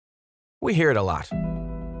We hear it a lot.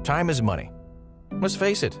 Time is money. Let's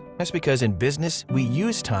face it, that's because in business, we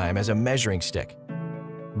use time as a measuring stick.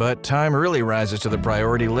 But time really rises to the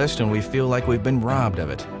priority list when we feel like we've been robbed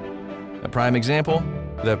of it. A prime example?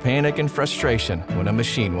 The panic and frustration when a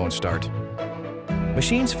machine won't start.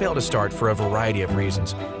 Machines fail to start for a variety of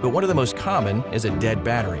reasons, but one of the most common is a dead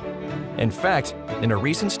battery. In fact, in a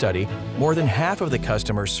recent study, more than half of the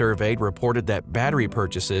customers surveyed reported that battery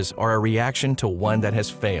purchases are a reaction to one that has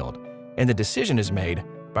failed, and the decision is made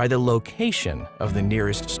by the location of the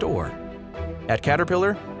nearest store. At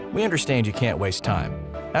Caterpillar, we understand you can't waste time.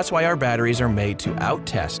 That's why our batteries are made to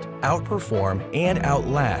outtest, outperform, and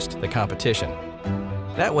outlast the competition.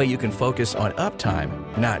 That way you can focus on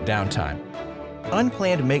uptime, not downtime.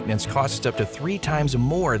 Unplanned maintenance costs up to 3 times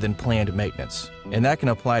more than planned maintenance, and that can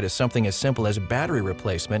apply to something as simple as battery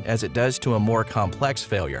replacement as it does to a more complex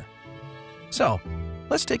failure. So,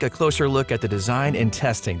 let's take a closer look at the design and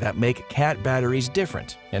testing that make CAT batteries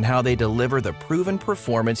different and how they deliver the proven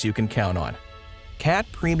performance you can count on. CAT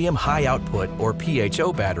Premium High Output, or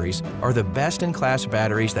PHO batteries, are the best-in-class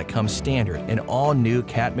batteries that come standard in all new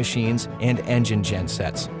CAT machines and engine gen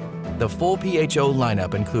sets. The full PHO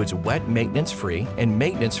lineup includes wet maintenance-free and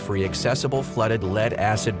maintenance-free accessible flooded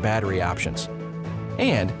lead-acid battery options.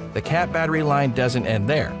 And the CAT battery line doesn't end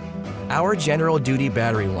there. Our General Duty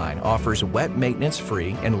battery line offers wet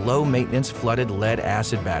maintenance-free and low-maintenance flooded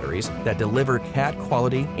lead-acid batteries that deliver CAT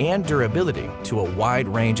quality and durability to a wide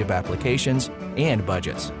range of applications and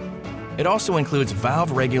budgets. It also includes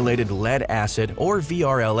valve-regulated lead-acid or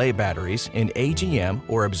VRLA batteries in AGM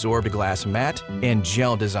or absorbed glass matte and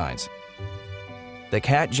gel designs. The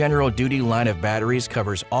CAT General Duty line of batteries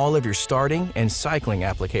covers all of your starting and cycling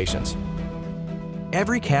applications.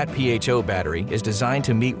 Every CAT PHO battery is designed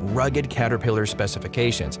to meet rugged Caterpillar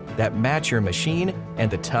specifications that match your machine and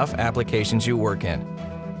the tough applications you work in.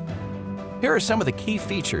 Here are some of the key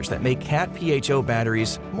features that make CAT PHO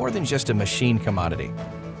batteries more than just a machine commodity.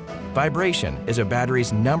 Vibration is a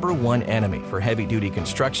battery's #1 enemy for heavy-duty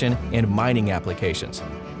construction and mining applications.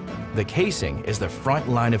 The casing is the front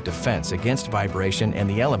line of defense against vibration and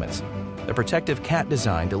the elements. The protective CAT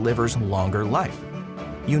design delivers longer life.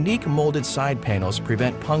 Unique molded side panels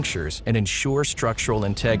prevent punctures and ensure structural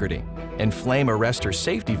integrity, and flame arrestor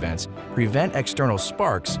safety vents prevent external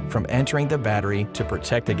sparks from entering the battery to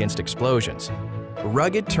protect against explosions.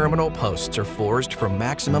 Rugged terminal posts are forged for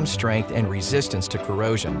maximum strength and resistance to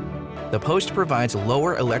corrosion. The post provides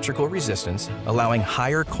lower electrical resistance, allowing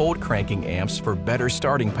higher cold cranking amps for better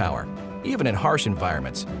starting power, even in harsh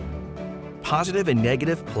environments. Positive and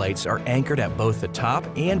negative plates are anchored at both the top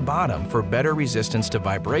and bottom for better resistance to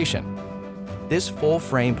vibration. This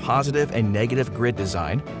full-frame positive and negative grid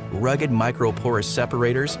design, rugged microporous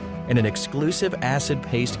separators, and an exclusive acid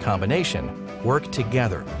paste combination work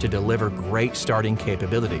together to deliver great starting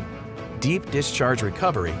capability, deep discharge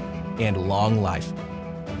recovery, and long life.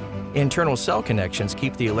 Internal cell connections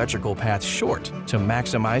keep the electrical path short to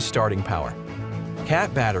maximize starting power.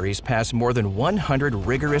 CAT batteries pass more than 100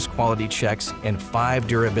 rigorous quality checks and 5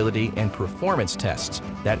 durability and performance tests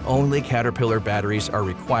that only Caterpillar batteries are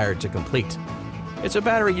required to complete. It's a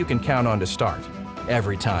battery you can count on to start,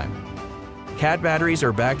 every time. CAT batteries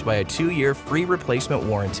are backed by a 2-year free replacement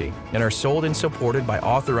warranty and are sold and supported by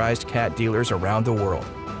authorized CAT dealers around the world.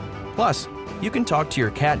 Plus, you can talk to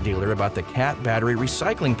your CAT dealer about the CAT Battery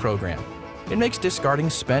Recycling Program. It makes discarding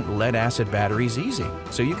spent lead-acid batteries easy,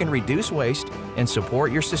 so you can reduce waste and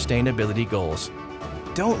support your sustainability goals.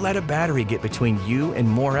 Don't let a battery get between you and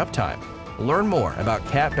more uptime. Learn more about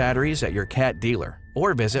CAT batteries at your CAT dealer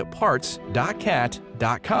or visit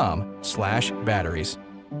parts.cat.com/batteries.